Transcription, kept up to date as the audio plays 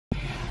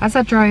As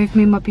I drove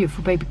me and my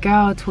beautiful baby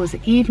girl towards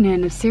the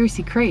evening of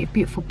seriously creative,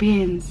 beautiful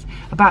beings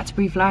about to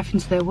breathe life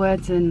into their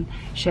words and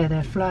share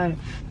their flow,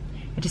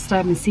 a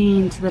disturbing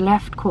scene to the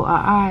left caught our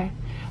eye.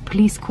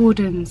 Police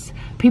cordons,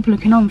 people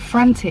looking on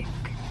frantic.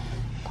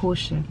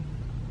 Caution,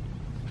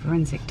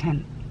 forensic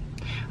tent.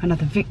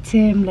 Another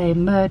victim lay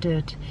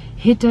murdered,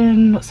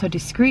 hidden not so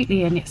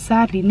discreetly and yet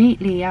sadly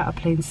neatly out of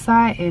plain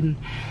sight in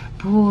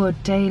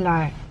broad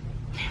daylight.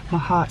 My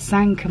heart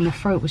sank and my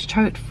throat was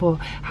choked for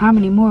how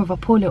many more of our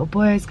poor little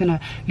boys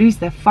gonna lose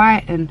their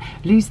fight and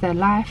lose their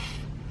life,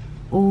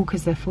 all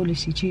because they're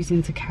foolishly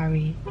choosing to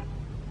carry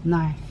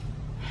knife.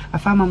 I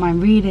found my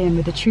mind reeling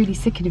with a truly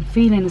sickening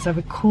feeling as I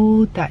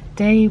recalled that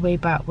day way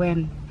back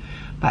when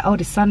my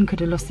oldest son could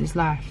have lost his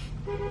life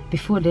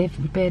before it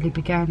even barely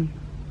began.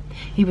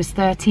 He was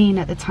 13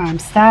 at the time,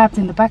 stabbed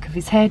in the back of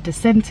his head, a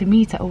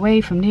centimetre away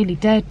from nearly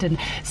dead, and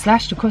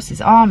slashed across his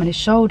arm and his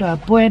shoulder, a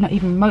boy not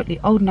even remotely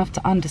old enough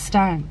to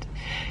understand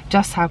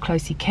just how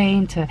close he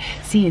came to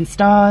seeing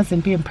stars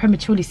and being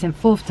prematurely sent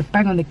forth to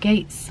bang on the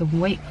gates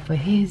and wait for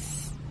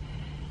his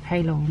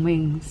halo and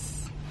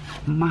wings.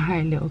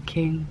 My little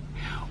king,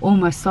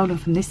 almost stolen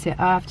from this here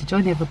earth to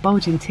join the ever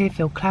bulging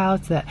tear-filled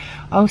clouds that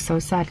oh so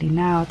sadly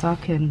now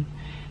darken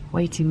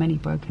way too many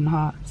broken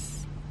hearts.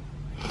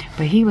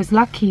 But he was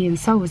lucky and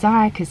so was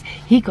I, because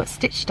he got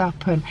stitched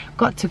up and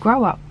got to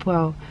grow up,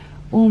 well,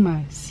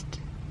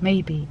 almost,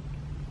 maybe,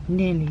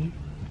 nearly,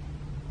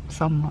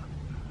 somewhat.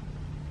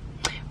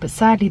 But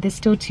sadly there's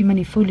still too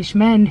many foolish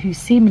men who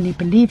seemingly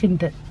believing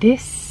that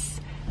this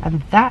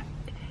and that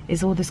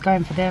is all that's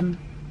going for them.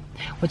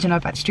 What do you know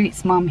about the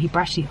streets, mum? He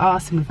brashly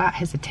asked, and without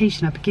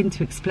hesitation I begin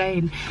to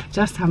explain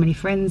just how many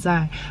friends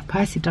I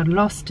personally done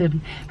lost,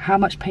 and how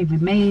much pain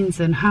remains,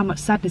 and how much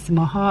sadness in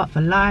my heart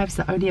for lives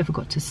that only ever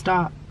got to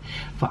start,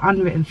 for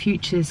unwritten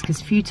futures,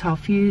 because futile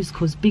feuds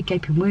caused big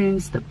gaping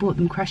wounds that brought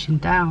them crashing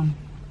down.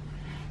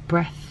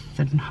 Breath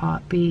and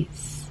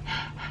heartbeats.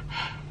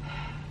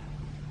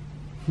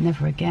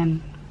 Never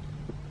again.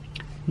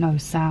 No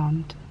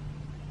sound.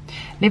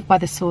 Live by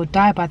the sword,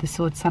 die by the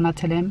sword, son, I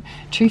tell him.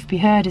 Truth be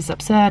heard is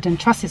absurd, and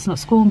trust it's not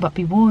scorn, but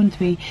be warned.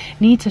 We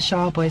need to show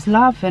our boys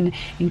love and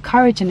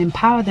encourage and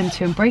empower them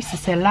to embrace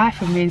this their life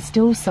and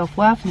reinstill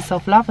self-worth and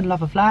self-love and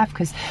love of life,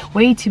 because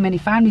way too many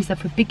families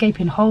left with big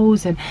gaping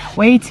holes, and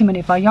way too many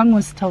of our young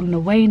ones stolen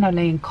away, now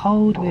laying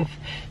cold with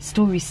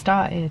stories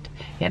started,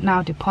 yet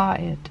now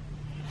departed,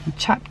 and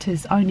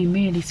chapters only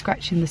merely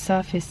scratching the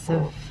surface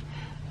of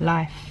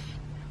life,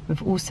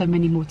 with also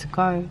many more to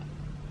go.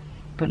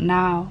 But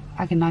now,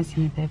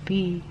 agonizing if there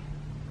be,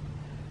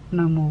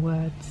 no more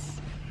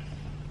words.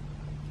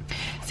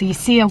 So you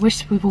see, I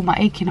wish with all my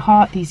aching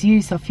heart these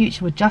youths, our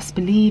future, would just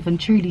believe and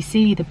truly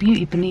see the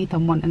beauty beneath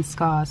unwanted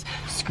scars,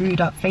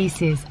 screwed up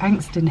faces,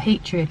 angst and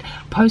hatred,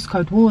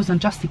 postcode wars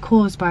unjustly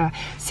caused by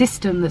a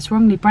system that's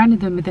wrongly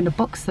branded them within a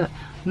box that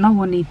no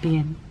one need be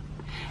in.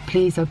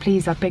 Please, oh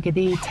please, I beg of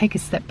thee, take a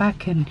step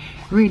back and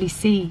really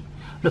see.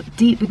 Look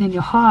deep within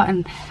your heart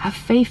and have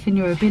faith in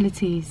your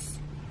abilities.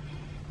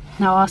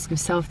 Now ask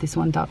yourself this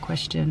one dark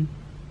question: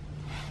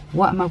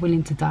 what am I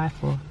willing to die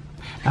for?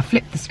 Now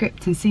flip the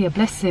script and see a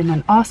blessing,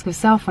 and ask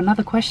yourself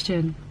another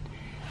question: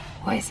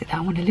 what is it that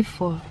I want to live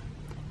for?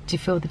 Do you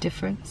feel the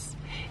difference?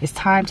 It's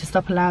time to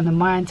stop allowing the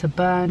mind to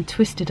burn,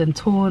 twisted and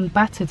torn,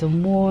 battered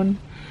and worn,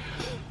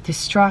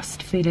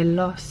 distrust, feeling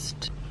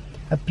lost,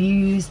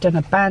 abused and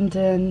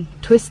abandoned,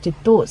 twisted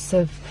thoughts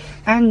of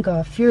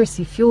anger,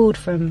 furiously fueled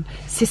from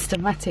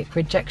systematic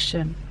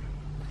rejection,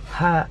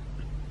 hurt.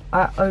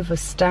 I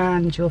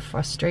overstand your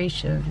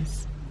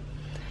frustrations.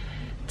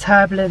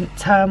 Turbulent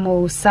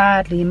turmoil,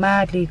 sadly,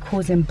 madly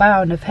causing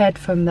bound of head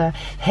from the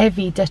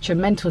heavy,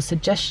 detrimental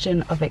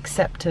suggestion of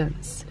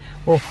acceptance.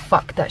 Well,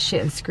 fuck that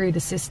shit and screw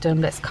the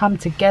system. Let's come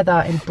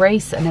together,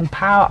 embrace and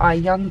empower our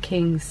young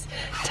kings.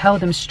 Tell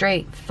them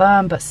straight,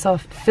 firm but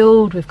soft,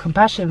 filled with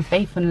compassion,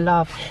 faith and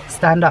love.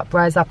 Stand up,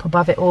 rise up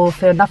above it all.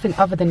 Fear nothing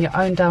other than your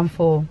own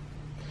downfall.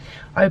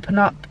 Open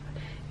up,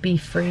 be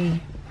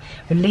free.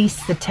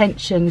 Release the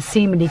tension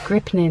seemingly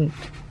gripping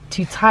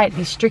too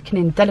tightly,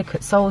 stricken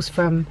delicate souls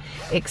from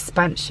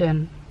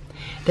expansion.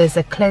 There's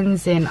a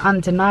cleansing,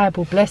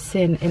 undeniable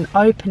blessing in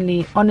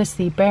openly,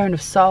 honestly bearing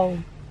of soul.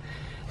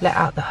 Let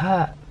out the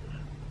hurt,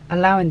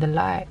 allowing the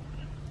light.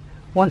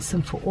 Once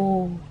and for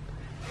all,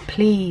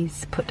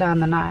 please put down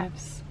the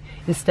knives.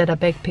 Instead, I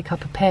beg, pick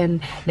up a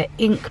pen. Let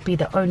ink be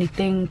the only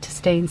thing to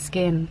stain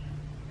skin.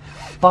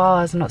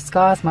 Bars, not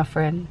scars, my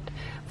friend,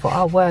 for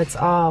our words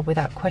are,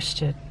 without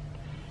question,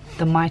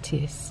 the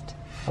mightiest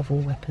of all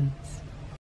weapons.